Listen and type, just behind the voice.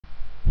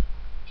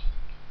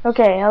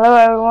Okay, hello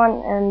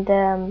everyone,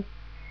 and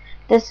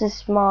this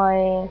is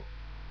my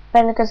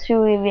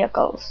kazooie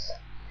vehicles.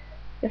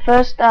 The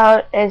first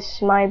out is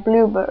my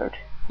bluebird.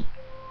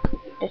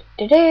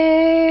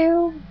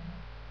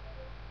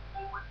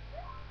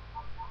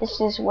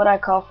 This is what I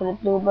call for the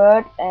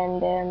bluebird,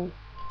 and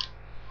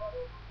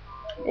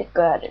it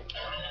got it.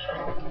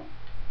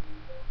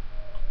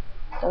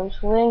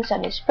 Those wings,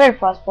 and it's very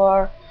fast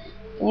for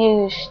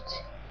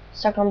used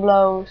second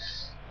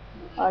blows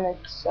on it,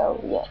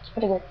 so yeah, it's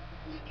pretty good.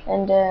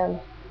 And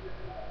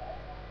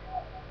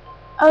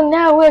oh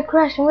no, we're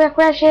crashing! We're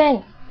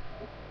crashing!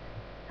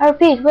 I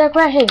repeat, we're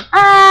crashing!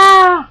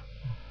 Ah!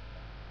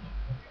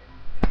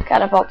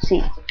 Catapult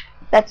seat.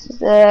 That's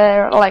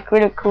like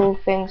really cool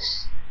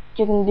things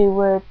you can do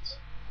with.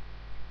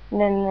 And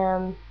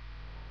then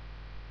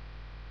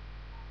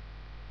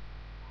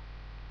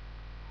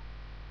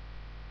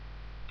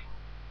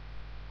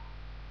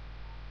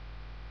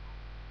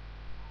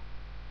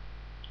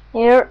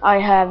here I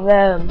have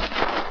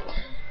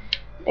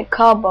a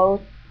car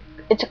boat.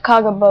 It's a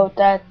cargo boat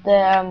that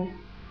can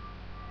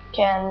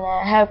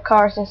have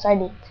cars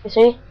inside it. You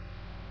see?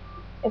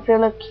 If you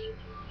look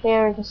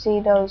here, you can see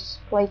those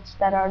plates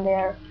that are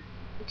there.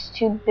 It's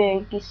too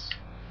big. It's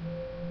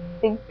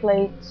big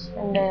plates,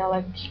 and they are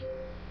like,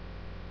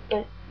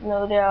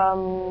 no, they are.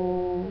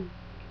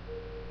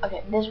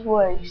 Okay, this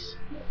works.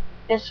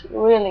 This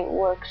really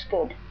works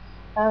good.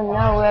 Oh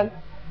no, we're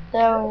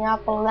going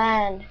up on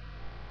land.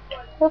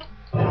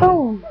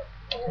 Boom!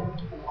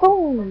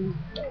 Boom!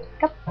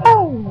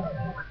 Boom!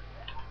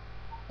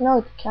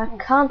 No, I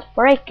can't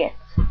break it.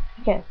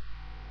 Okay.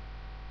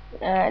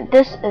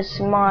 This is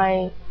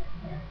my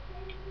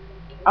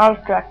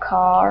ultra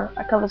car.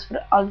 I call this for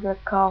the ultra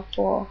car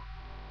for.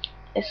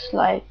 It's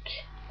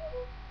like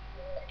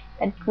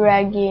a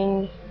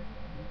dragging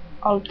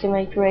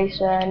ultimate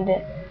racer, and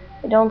it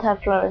don't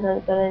have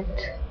floaters, but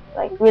it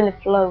like really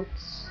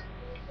floats.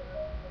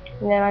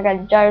 And then I got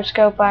a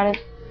gyroscope on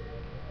it.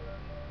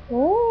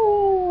 Ooh.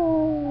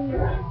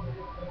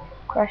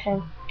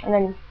 Crashing, and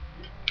then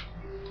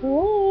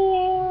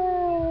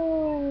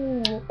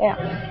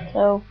yeah.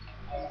 So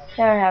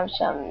here I have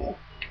some,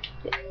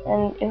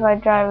 and if I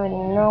drive it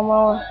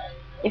normal,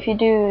 if you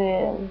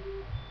do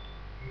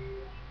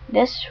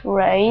this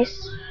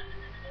race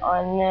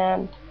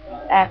on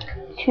Act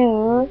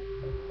 2,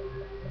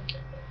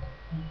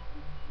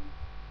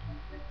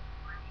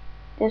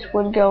 this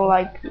would go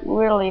like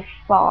really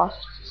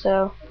fast.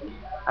 So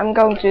I'm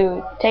going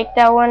to take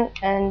that one,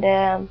 and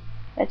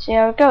let's see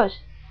how it goes.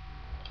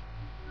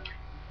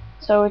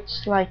 So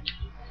it's like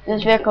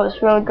this vehicle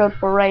is really good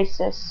for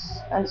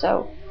races, and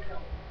so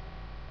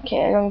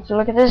okay, I'm going to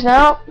look at this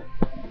now.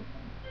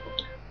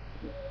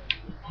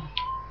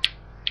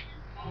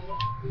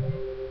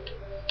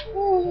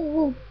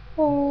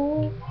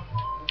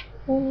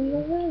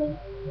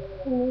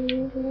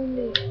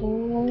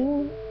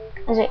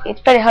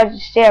 It's very hard to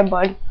steer,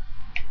 bud.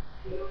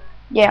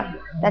 Yeah,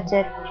 that's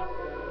it.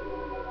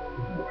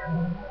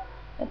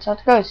 That's how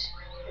it goes.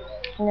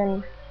 And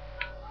then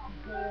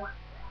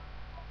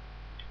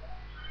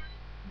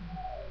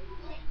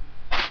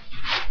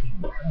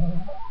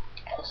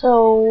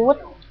so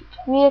what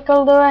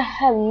vehicle do I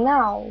have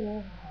now?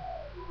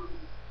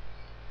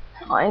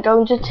 I'm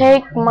going to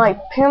take my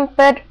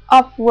pimped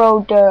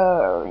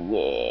off-roader.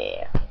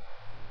 Yeah.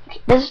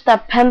 This is the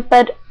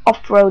pimped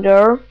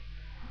off-roader.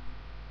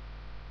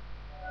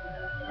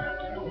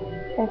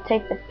 And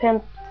take the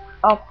pimped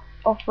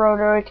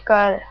off-roader. It's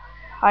got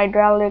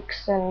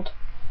hydraulics and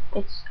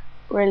it's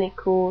really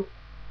cool.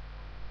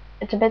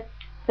 It's a bit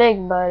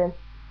big, but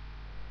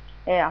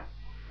yeah,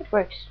 it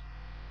works.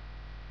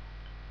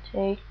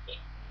 Take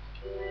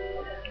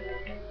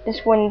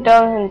this one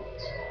doesn't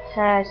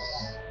has.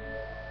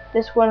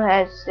 This one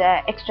has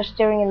extra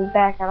steering in the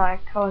back, and I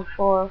call it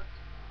for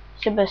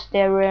super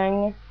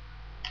steering.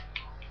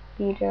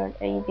 B there,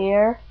 A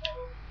there.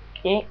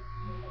 Okay,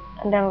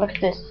 and then look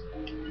at this.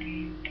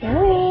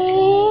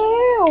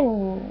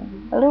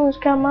 Balloons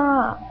come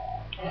up.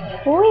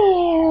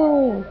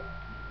 Whee!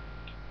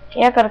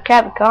 Yeah, I got a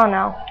cab car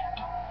now.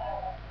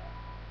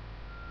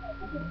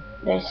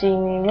 They see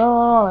me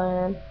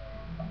rolling.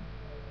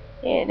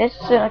 Yeah, this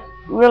is a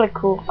really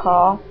cool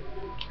car,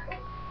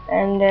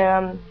 and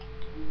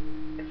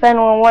if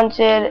anyone wants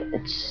it,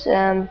 it's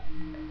I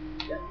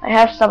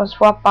have stop and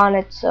swap on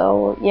it,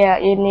 so yeah,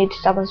 you need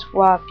stop and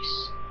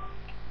swaps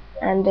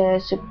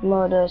and super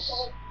motors.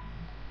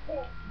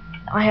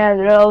 I have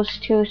those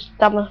two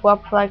stop and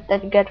swap like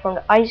that you get from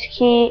the ice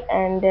key,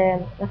 and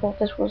I think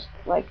this was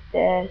like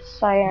the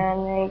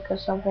cyanic or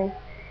something.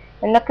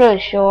 I'm not really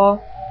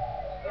sure,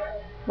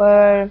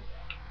 but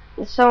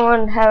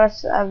someone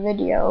has a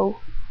video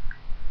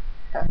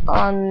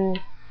on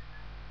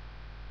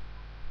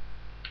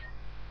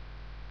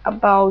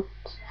about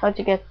how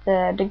to get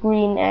the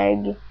green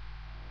egg.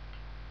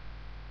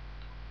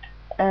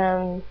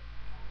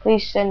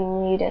 Please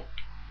send me that.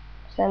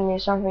 Send me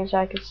something so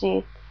I can see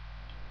it.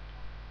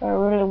 I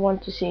really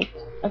want to see it.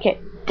 Okay,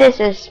 this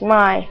is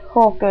my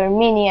Hawker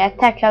mini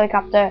attack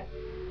helicopter.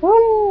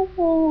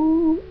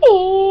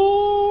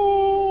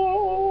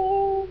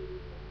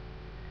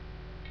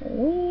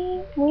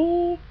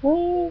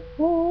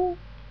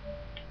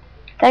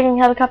 Flying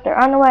helicopter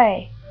on the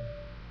way.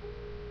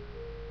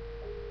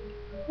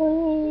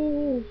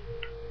 Whee!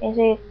 You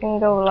see, it can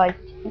go like,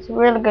 it's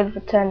really good for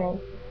turning.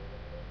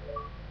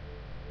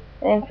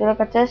 And if you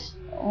look at this,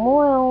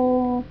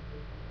 wow,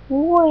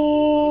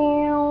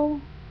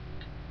 wow,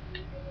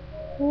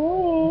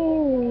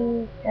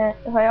 wow.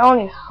 If I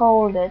only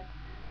hold it,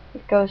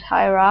 it goes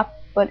higher up.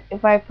 But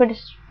if I put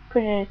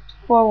it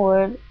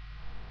forward,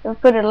 if I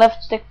put the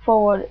left stick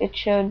forward, it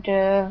should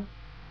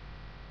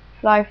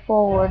fly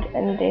forward.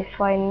 And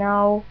if I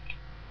now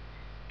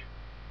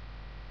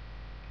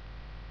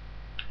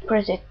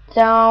press it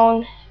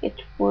down,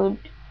 it would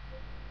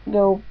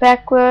go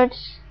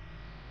backwards.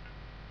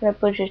 If I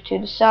push it to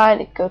the side,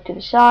 it goes to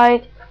the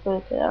side. Put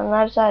it to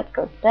another side, it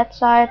goes to that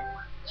side.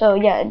 So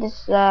yeah,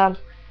 this is a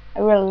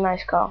really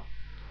nice car.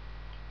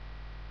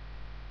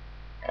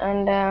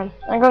 And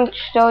I'm going to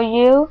show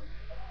you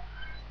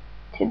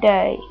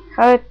today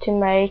how to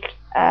make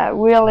a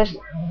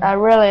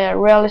really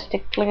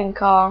realistic looking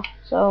car.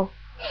 So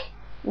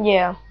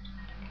yeah,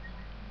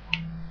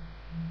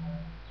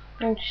 I'm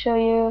going to show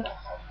you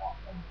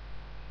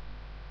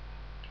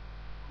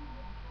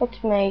how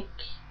to make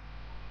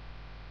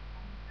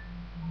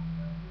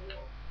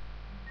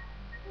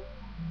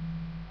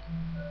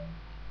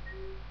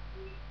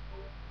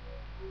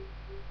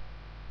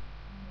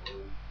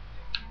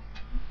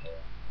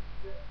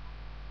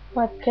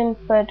my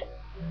pinbed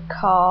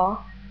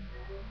car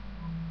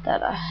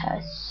that I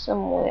have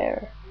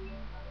somewhere.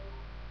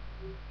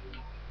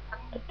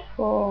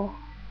 For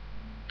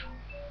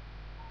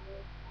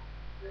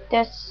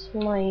that's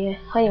my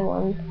high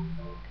one.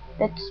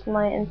 That's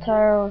my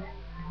entire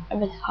a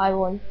bit high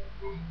one.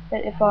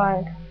 But if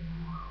I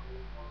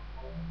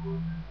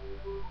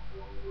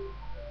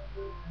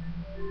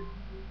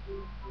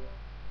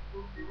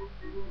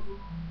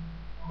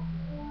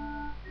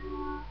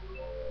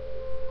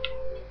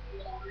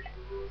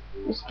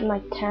this is my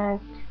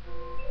tank,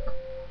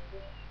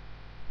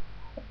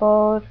 the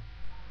boat,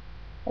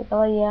 the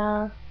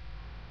Galia.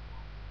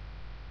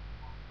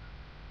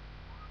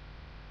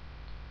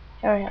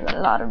 Here I have a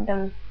lot of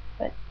them,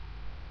 but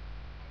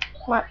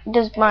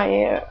this is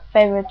my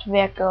favorite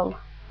vehicle,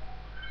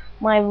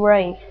 my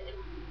Wraith.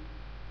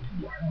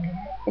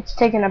 It's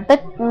taken a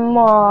bit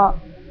more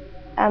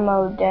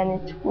ammo than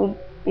it would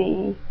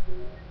be.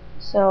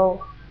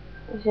 So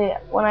you see,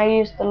 when I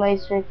use the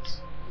laser,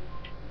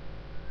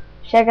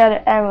 check out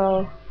the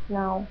ammo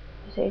now.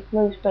 You see, it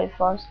moves pretty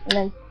fast, and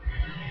then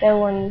that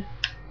one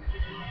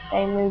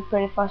they move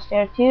pretty fast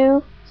there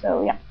too.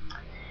 So yeah,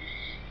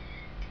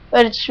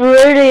 but it's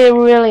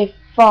really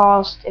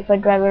fast if I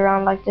drive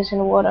around like this in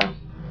the water.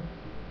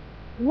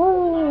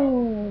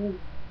 Woo!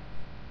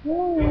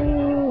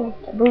 Woo!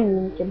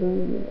 Kaboom!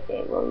 Kaboom!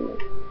 Okay, woo.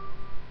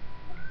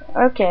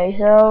 Okay,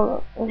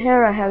 so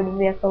here I have the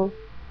vehicle.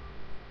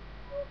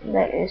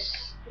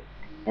 This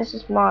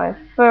is my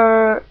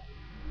fourth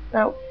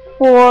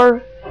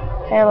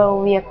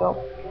Halo vehicle.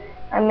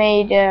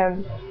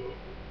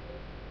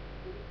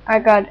 I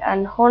got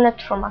an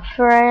Hornet from a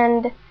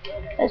friend.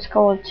 It's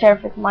called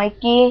Terrific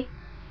Mikey,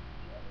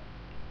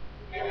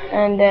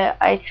 and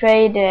I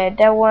traded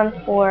that one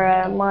for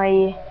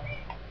my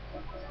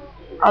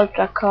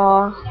Ultra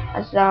car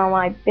as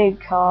my big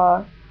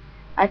car.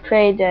 I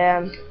trade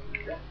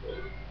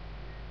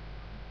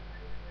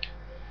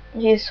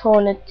his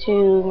Hornet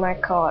to my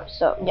car.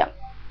 So yeah,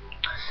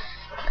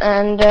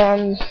 and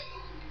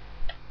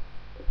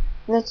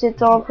that's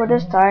it all for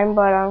this time.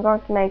 But I'm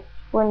going to make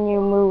one new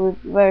movie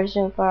very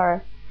soon.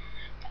 For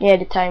yeah,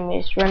 the time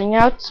is running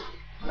out.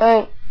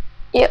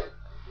 Yep.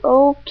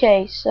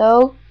 Okay,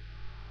 so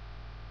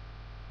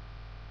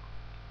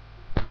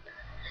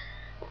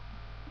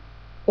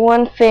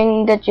one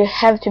thing that you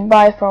have to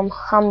buy from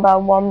Hamba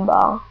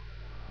Wamba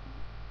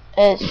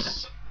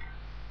is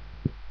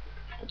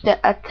the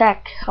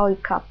attack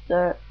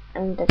helicopter,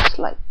 and that's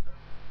like,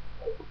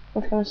 I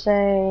was gonna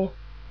say,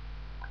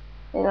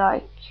 they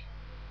like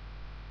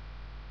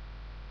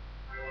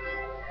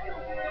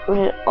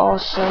really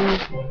awesome.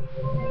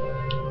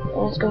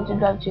 And it's going to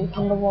drive to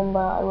Hamba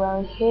Wamba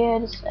around here,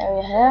 this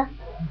area here,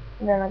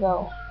 and then I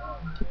go.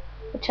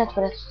 Watch out for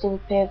that stupid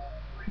pig.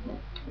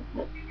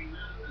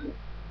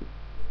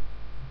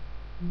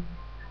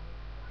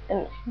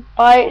 And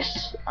I'm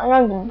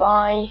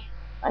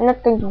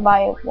not going to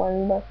buy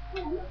one, but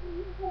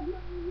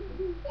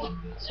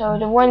so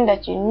the one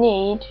that you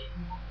need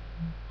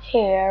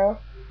here,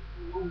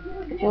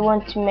 if you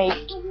want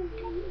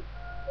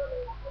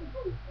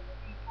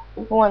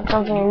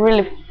something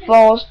really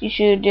fast, you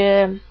should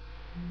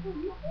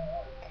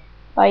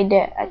buy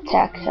the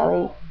attack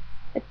heli.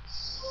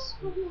 It's